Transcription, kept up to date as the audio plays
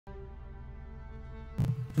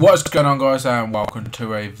What's going on, guys, and welcome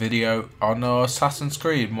to a video on Assassin's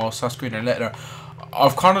Creed, more Assassin's Creed and later.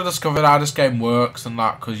 I've kind of discovered how this game works and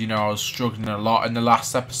that because, you know, I was struggling a lot in the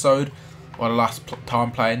last episode or the last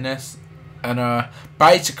time playing this. And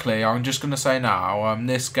basically, I'm just going to say now,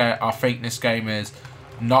 this game, I think this game is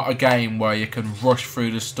not a game where you can rush through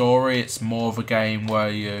the story. It's more of a game where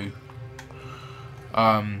you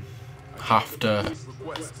have to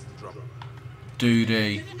do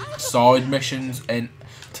the side missions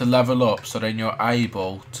to level up, so then you're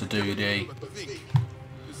able to do the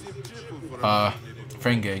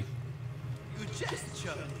thingy.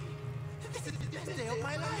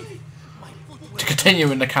 To continue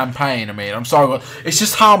in the campaign, I mean, I'm sorry, but it's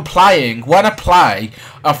just how I'm playing. When I play,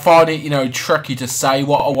 I find it, you know, tricky to say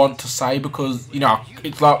what I want to say because, you know,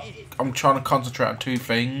 it's like I'm trying to concentrate on two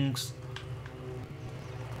things.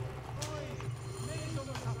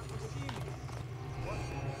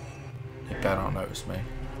 They better not notice me.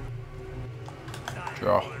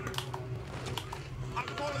 Drop.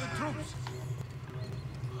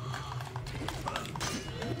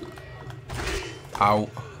 Out.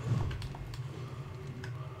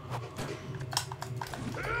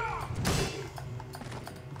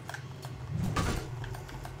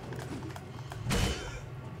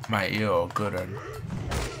 Mate, you're good,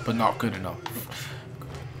 but not good enough.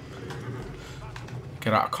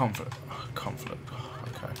 Get out of conflict.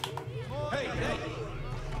 Okay.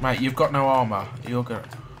 Mate, you've got no armor. You're good.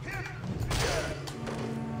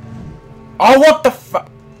 Oh, what the fuck?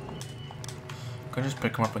 Can I just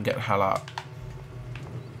pick him up and get the hell out?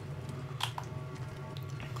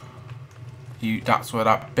 That's where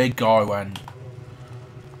that big guy went.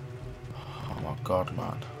 Oh my god,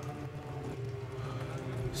 man.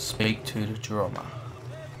 Speak to the drummer.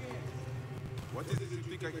 What is it you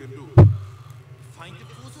think I can do? Find the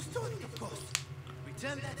fools who stole it, of course.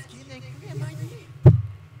 Return that skin and clear my name.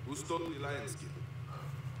 Who stole the lion skin?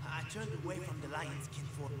 I turned away from the lion skin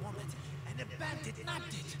for a moment, and the bandit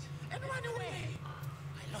nabbed it and ran away.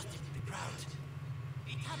 I lost it to the crowd.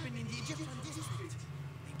 It happened in the Egyptian district.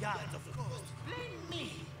 The guards, of course, blame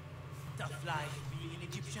me. Tough life being an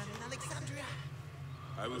Egyptian in Alexandria.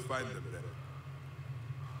 I will find them then.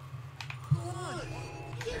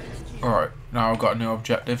 Alright, now I've got a new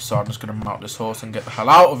objective, so I'm just going to mount this horse and get the hell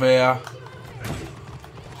out of here.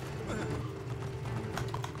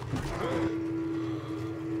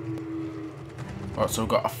 Right, so we've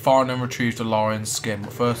got to find and retrieve the lion's skin,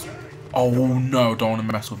 but first... Oh no, don't want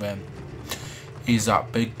to mess with him. He's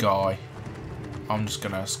that big guy. I'm just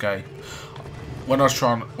going to escape. When I was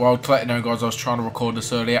trying... Well, to let you know, guys, I was trying to record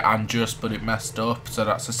this earlier but it messed up, so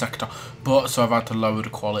that's the second time. But, so I've had to lower the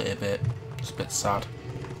quality a bit. It's a bit sad.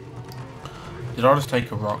 Did I just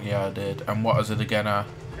take a rock? Yeah, I did. And what is it again? Oh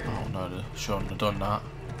no, they shouldn't have done that.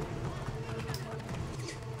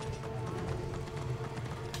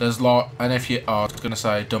 There's like, and if you, I was gonna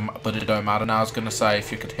say, but it don't matter now. I was gonna say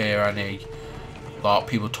if you could hear any, like,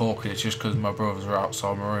 people talking, it's just because my brothers are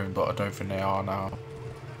outside my room, but I don't think they are now.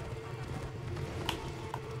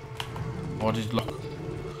 What did look?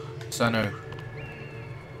 Senu.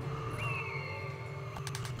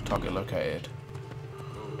 Target located.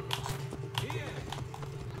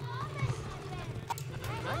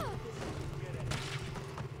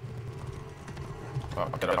 Oh,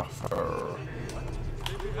 get it off.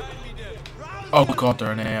 Oh god,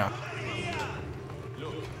 they're in here.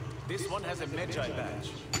 Look, this one has a Magi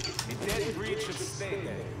badge. The dead breed should stay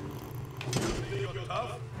there. You're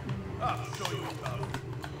tough? I'll show you tough.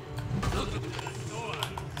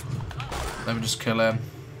 Let me just kill him.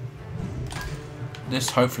 This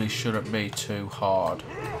hopefully shouldn't be too hard.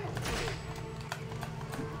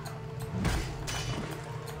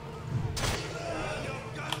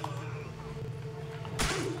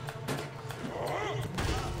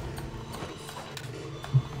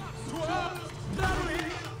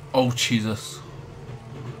 Oh Jesus.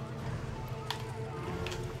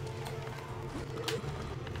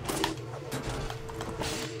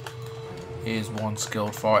 Here's one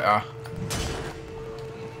skilled fighter.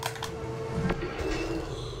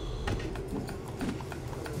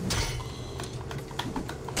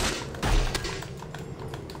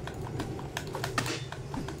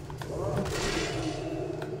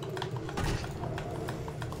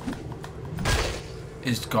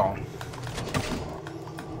 Is gone.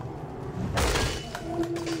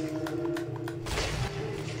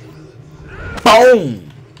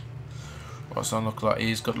 Boom! What's that look like?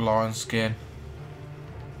 He's got lion skin.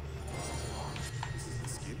 This is the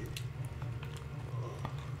skin.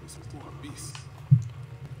 It's a poor beast.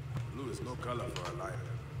 Blue is no color for a lion.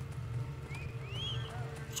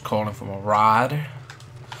 Just calling for my ride.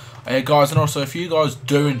 Hey guys, and also if you guys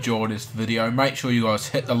do enjoy this video, make sure you guys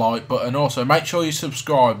hit the like button. Also make sure you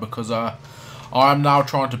subscribe, because I am now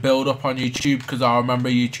trying to build up on YouTube, because I remember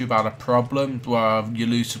YouTube had a problem where you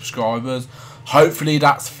lose subscribers. Hopefully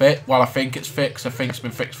that's fixed. Well, I think it's fixed. I think it's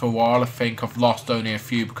been fixed for a while. I think I've lost only a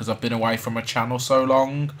few because I've been away from my channel so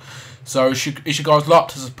long. So if you guys like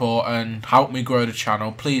to support and help me grow the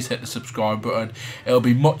channel, please hit the subscribe button. It'll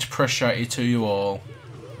be much appreciated to you all.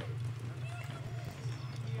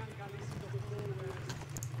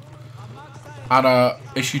 And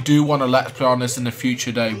if you do want to let's play on this in the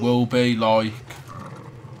future, they will be like,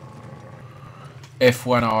 if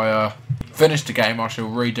when I finish the game I shall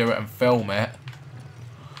redo it and film it,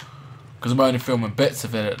 because I'm only filming bits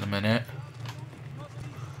of it at the minute.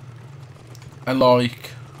 And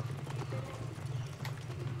like,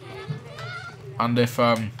 and if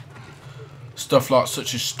stuff like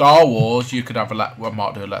such as Star Wars, you could have I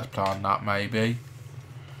might do a let's play on that maybe.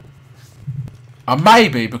 And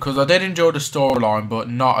maybe, because I did enjoy the storyline, but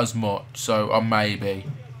not as much, so maybe.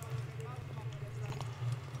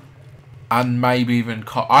 And maybe even,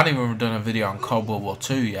 I haven't even done a video on Cold World War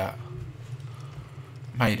 2 yet.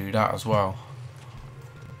 May do that as well.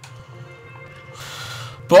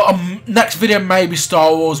 But next video maybe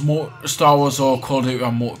Star Wars or Call of Duty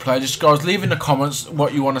on multiplayer. Just guys, leave in the comments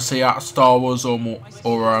what you want to see out of Star Wars or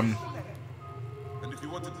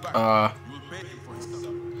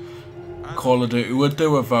Call of Duty. We'll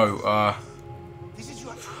do a vote.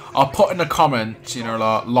 I'll put in the comments, you know,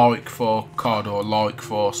 like for COD or like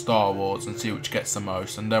for Star Wars, and see which gets the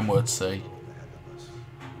most, and then we'll see.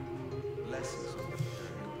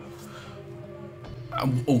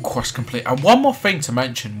 All quest complete. And one more thing to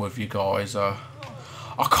mention with you guys, I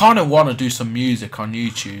kind of want to do some music on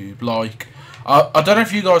YouTube. Like, I don't know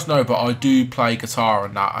if you guys know, but I do play guitar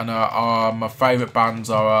and that, and my favourite bands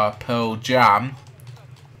are Pearl Jam.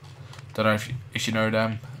 Don't know if you know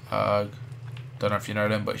them. Don't know if you know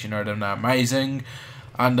them, but if you know them, they're amazing.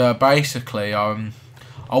 And basically, I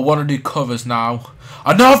want to do covers now.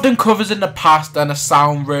 I know I've done covers in the past and they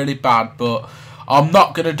sound really bad, but I'm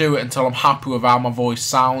not going to do it until I'm happy with how my voice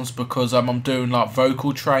sounds, because I'm doing like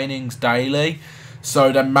vocal trainings daily.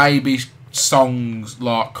 So there may be songs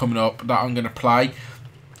like coming up that I'm going to play.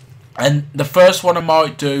 And the first one I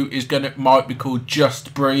might do is might be called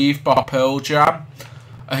Just Breathe by Pearl Jam.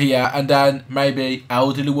 Yeah, and then maybe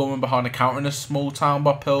Elderly Woman Behind the Counter in a Small Town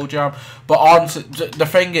by Pearl Jam. But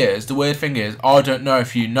the weird thing is, I don't know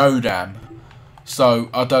if you know them. So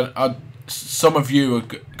some of you are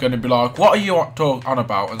going to be like, what are you on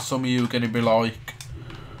about? And some of you are going to be like,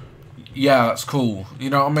 yeah, that's cool. You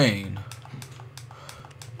know what I mean?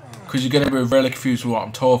 Because you're going to be really confused with what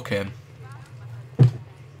I'm talking.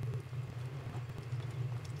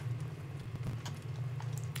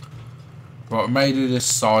 Right, we may do this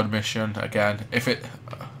side mission again. If it,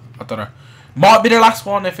 I don't know, might be the last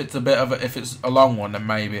one. If it's if it's a long one, then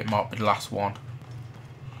maybe it might be the last one.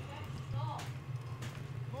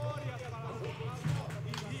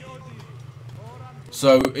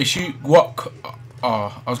 So, if you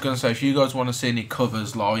I was gonna say, if you guys want to see any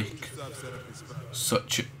covers like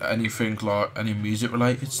anything like any music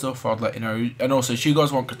related stuff, I'd let you know. And also, if you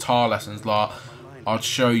guys want guitar lessons, like I'd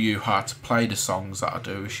show you how to play the songs that I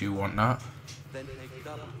do if you want that.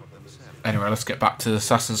 Anyway, let's get back to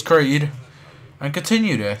Assassin's Creed and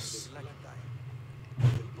continue this. Do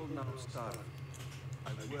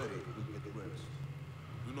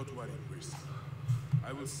not worry, priest.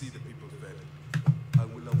 I will see the people fed. I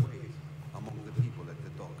will await among the people at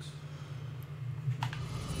the docks.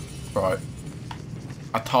 Right.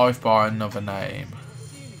 A tithe by another name.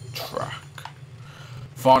 Track.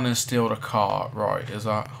 Find and steal the car. Right, is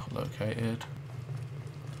that located?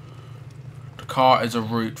 The car is a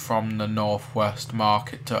route from the Northwest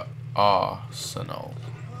Market to Arsenal.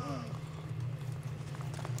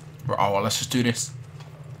 Right, oh, well, let's just do this.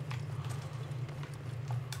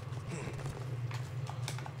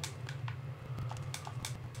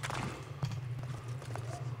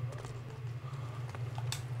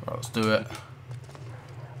 Right, let's do it.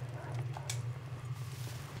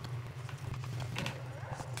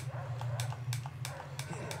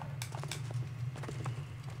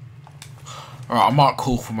 Alright, I might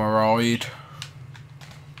call for my ride.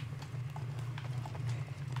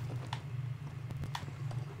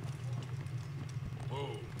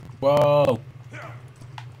 Whoa!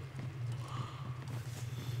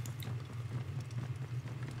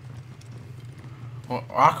 Well,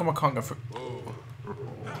 how come I can't go through?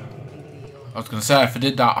 I was gonna say, if I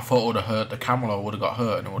did that, I thought it would have hurt the camera, would have got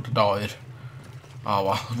hurt and it would have died. Oh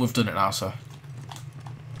well, we've done it now, so.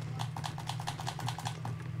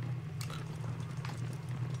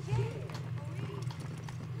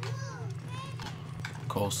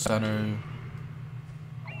 Call Senu.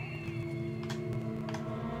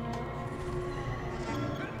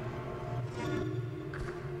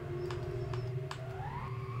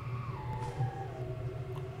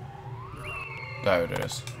 There it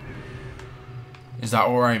is. Is that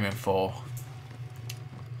what we're aiming for?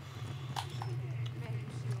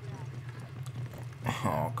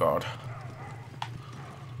 Oh god.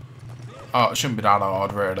 Oh, it shouldn't be that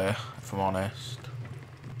hard really, if I'm honest.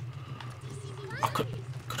 I could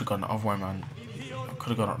have gone the other way, man. I could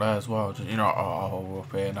have gone up there as well. You know, oh, we're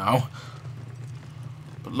up here now.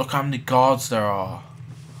 But look how many guards there are.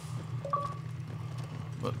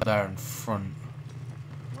 But they're in front.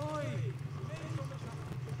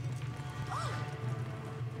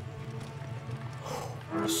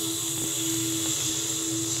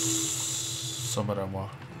 Some of them were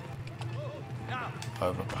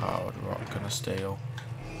overpowered, rock and a steel.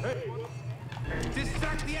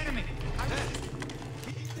 Distract the enemy.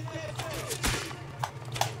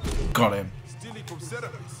 Got him.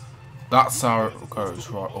 That's how it goes,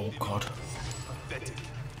 right? Oh god.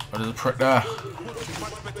 Oh, there's a prick there.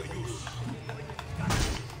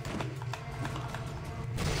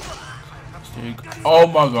 Oh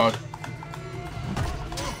my god.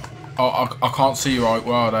 Oh, I can't see right,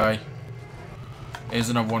 where are they? Here's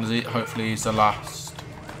another one, hopefully he's the last.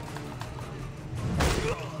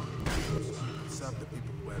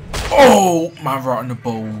 Oh, man, right in the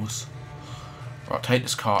balls. Right, take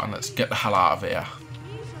this cart and let's get the hell out of here.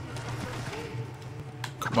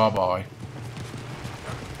 Bye-bye.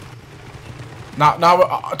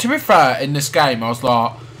 Now, to be fair, in this game, I was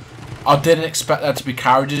like, I didn't expect there to be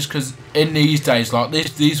carriages, because in these days, like,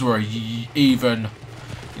 these were even,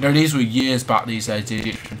 you know, these were years back these days, the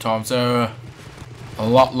Egyptian times. They were a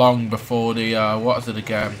lot long before the, what is it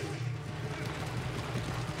again?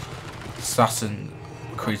 Assassin's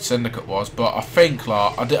Creed Syndicate was, but I think,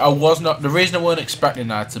 like, I was not, the reason I wasn't expecting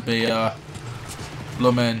that to be,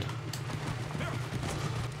 blooming,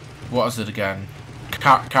 what is it again?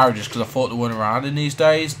 Carriages, because I thought they weren't around in these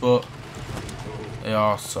days, but they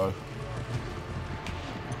are, so.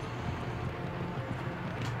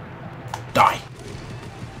 Die!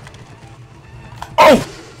 Oh!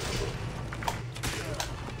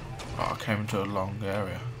 Oh, I came into a long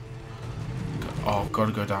area. Oh, I've got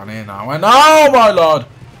to go down here now. And oh my lord!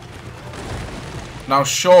 Now,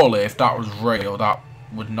 surely, if that was real, that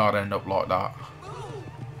would not end up like that.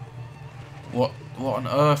 What on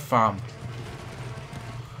earth, fam?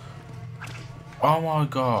 Oh my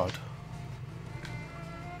god.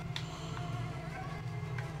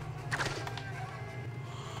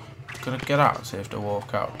 Gonna get out and see if they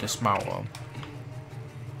walk out, dismount them.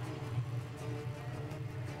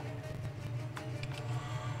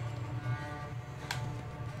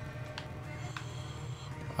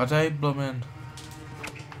 Are they blooming?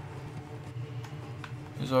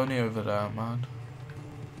 He's only over there, man.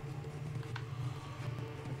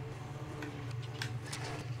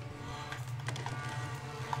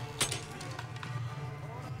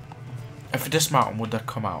 If I dismount them, would they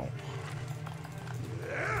come out?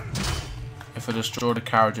 If I destroy the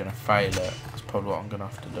carriage and I fail it, that's probably what I'm gonna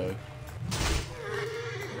have to do.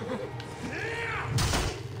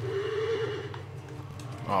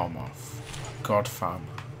 Oh my god, fam.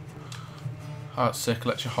 Oh, that's sick.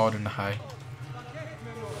 Let you hide in the hay.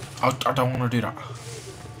 I don't want to do that.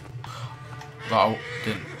 Like, I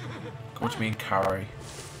didn't. What do you mean, carry?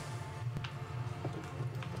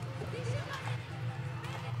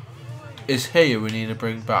 Is here we need to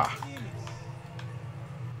bring back.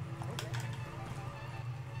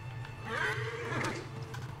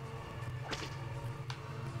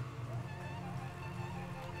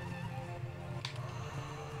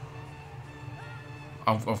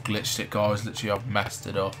 I've glitched it, guys. Literally, I've messed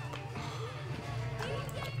it up.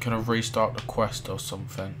 Can I restart the quest or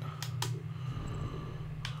something?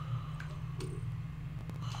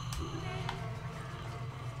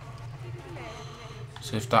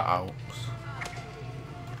 See if that helps.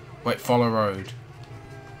 Wait, follow road.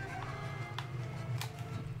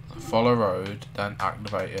 Follow road, then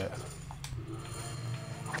activate it.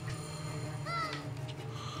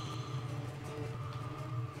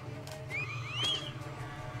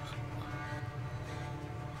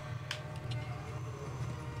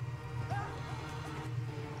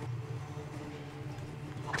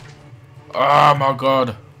 Oh my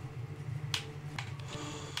god.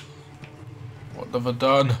 What have I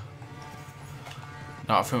done?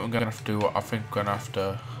 No, I think we're gonna have to do what I think we're gonna have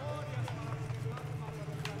to.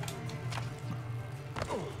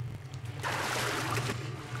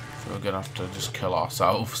 We're gonna have to just kill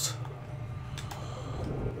ourselves.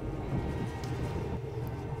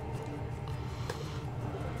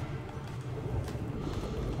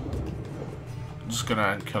 just gonna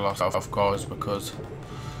end kill ourselves, guys, because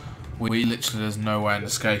we literally, there's no way in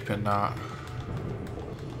escaping that.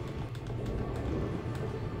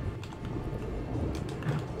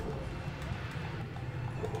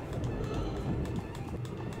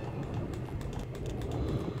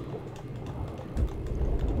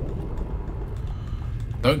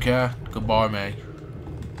 Don't care. Goodbye, me.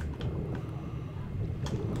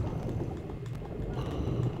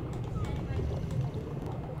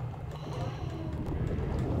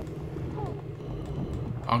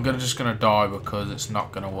 I'm just gonna die because it's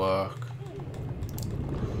not gonna work.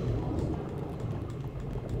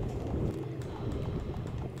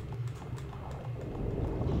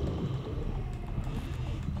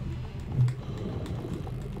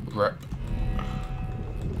 Rip.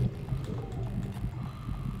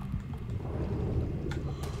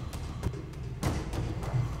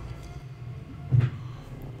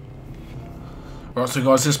 Right, so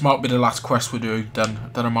guys, this might be the last quest we do. Then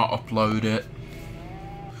I might upload it.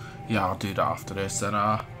 Yeah, I'll do that after this. Then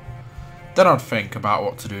I'd think about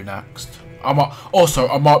what to do next. I might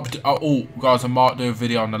guys, I might do a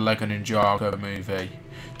video on the Lego Ninjago movie.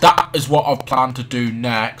 That is what I've planned to do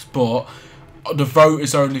next. But the vote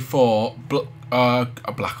is only for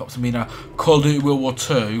Black Ops. I mean, Call of Duty World War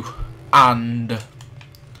 2 and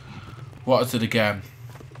what is it again?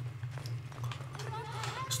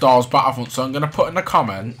 Star Wars Battlefront. So I'm gonna put in the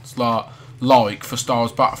comments like for Star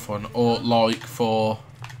Wars Battlefront or like for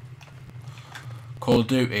Call of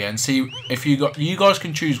Duty, and see if you guys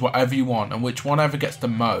can choose whatever you want, and which one ever gets the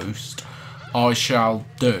most, I shall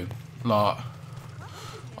do. Like,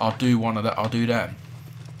 I'll do one of that. I'll do them.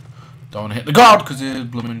 Don't want to hit the guard because he'll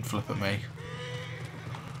blooming flip at me.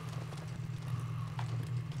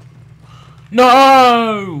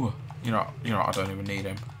 No! You know, I don't even need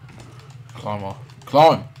him. Climb up.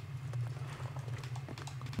 Climb.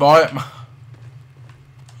 Buy it.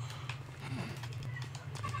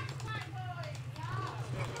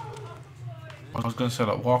 I was gonna say,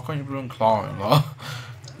 like, why can't you blooming climb? Like,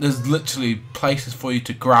 there's literally places for you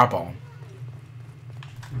to grab on.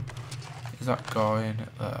 Is that guy in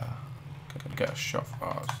it there? I'm gonna get a shot for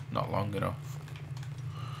us. Not long enough.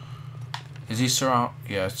 Is he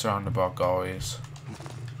surrounded by guys.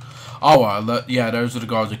 Oh well, yeah, those are the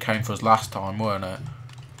guys who came for us last time, weren't it?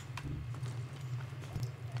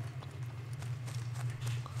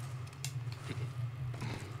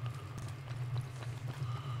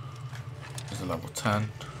 There's a level 10.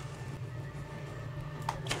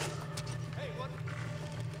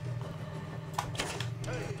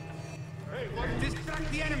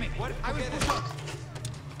 Distract the enemy. What? I will push up.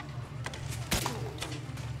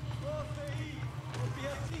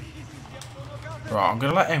 Right, I'm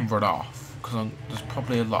gonna let him run off because there's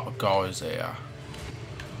probably a lot of guys here.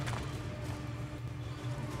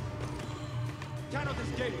 Cannot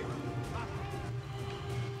escape.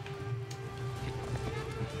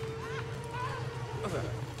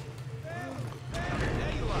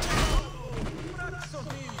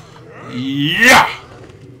 Yeah!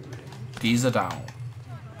 These are down.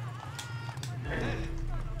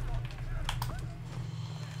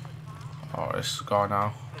 Oh, this guy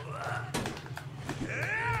now.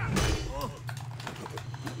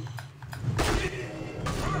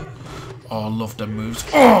 Oh, I love them moves.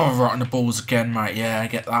 Oh, right on the balls again, mate. Yeah,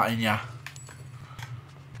 get that in ya.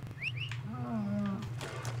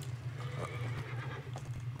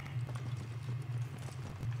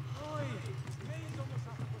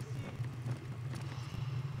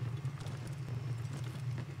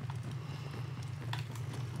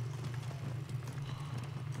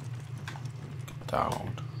 Get down.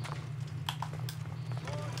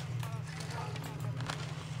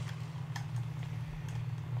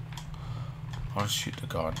 I'll just shoot the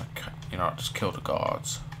guard, just kill the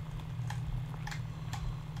guards.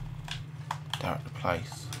 They're at the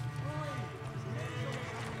place.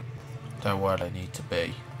 They're where they need to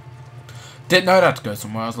be. Didn't know they had to go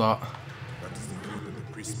somewhere, I was like... That is the group that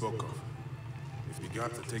the priest spoke of. If the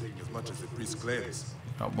guards are taking as much as the priest claims,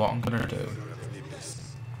 You know what I'm gonna do?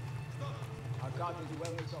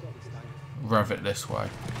 Rev it this way.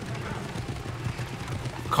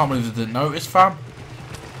 Can't believe they didn't notice, fam.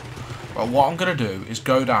 But what I'm going to do is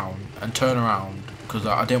go down and turn around, because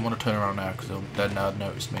I didn't want to turn around there, because then they'd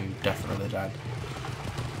notice me, definitely dead.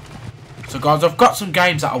 So guys, I've got some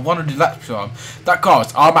games that I want to do lecture on, that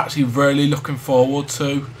guys, I'm actually really looking forward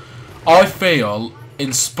to. I feel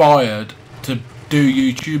inspired to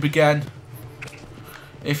do YouTube again,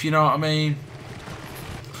 if you know what I mean.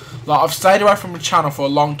 Like, I've stayed away from the channel for a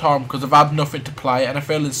long time because I've had nothing to play, and I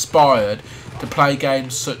feel inspired to play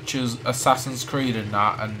games such as Assassin's Creed and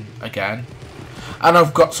that, and again. And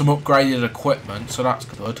I've got some upgraded equipment, so that's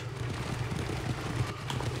good.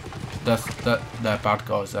 They're bad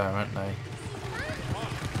guys there, aren't they?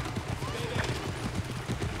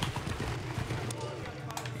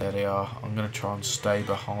 There they are. I'm going to try and stay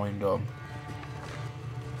behind them.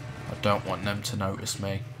 I don't want them to notice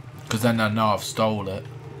me, because then they know I've stole it.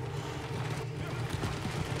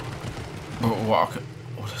 But what I could,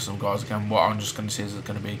 oh, there's some guys again. What I'm just going to see is there's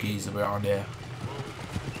going to be a geezer behind here.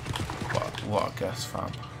 What I guess,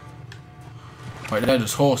 fam. Wait, they're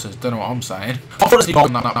just horses. Don't know what I'm saying. I thought it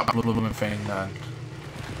was that blooming thing then.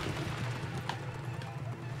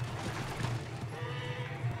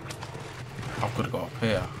 I've got to go up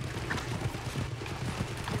here.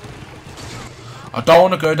 I don't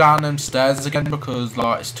want to go down them stairs again because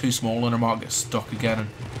like it's too small and I might get stuck again. And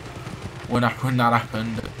when that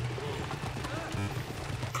happened,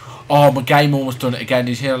 oh, my game almost done it again.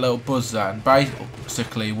 Did you hear a little buzz then?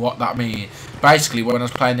 Basically, what that means, basically when I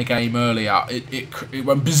was playing the game earlier, it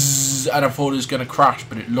went bzzz and I thought it was going to crash,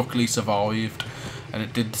 but it luckily survived, and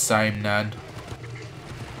it did the same then.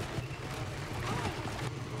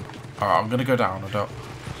 Alright, I'm going to go down. I don't.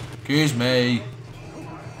 Excuse me.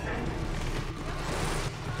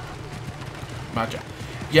 Magic.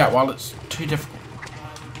 Yeah, well, it's too difficult.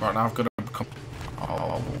 Right now, I've got to become.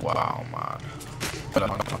 Oh wow, man.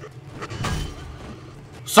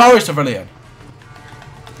 Sorry, civilian.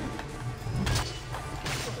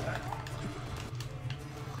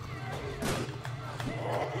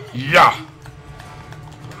 Yeah.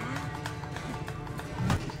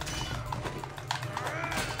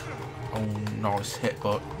 Oh, nice hit,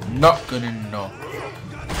 but not good enough.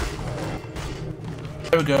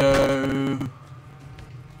 There we go.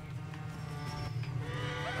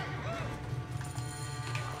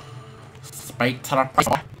 Straight to the price.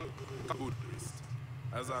 Good priest,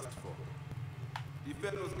 as asked for. The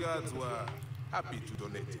Pharaoh's guards were happy to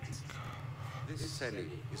donate it. This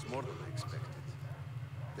selling is more than I expected.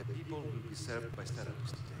 The people will be served by therapists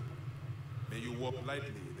today. May you walk lightly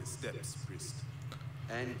in the steps, priest.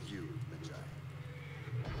 And you, Magi.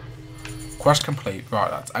 Quest complete. Right,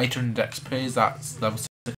 that's 800 XP. That's level 6.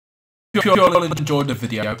 If you all enjoyed the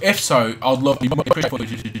video, if so, I'd love you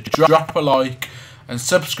to drop a like and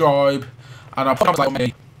subscribe. And I'll promise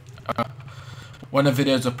like when the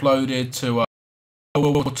video's uploaded to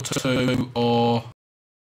or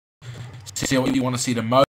see what you want to see the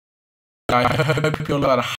most. I hope you all had a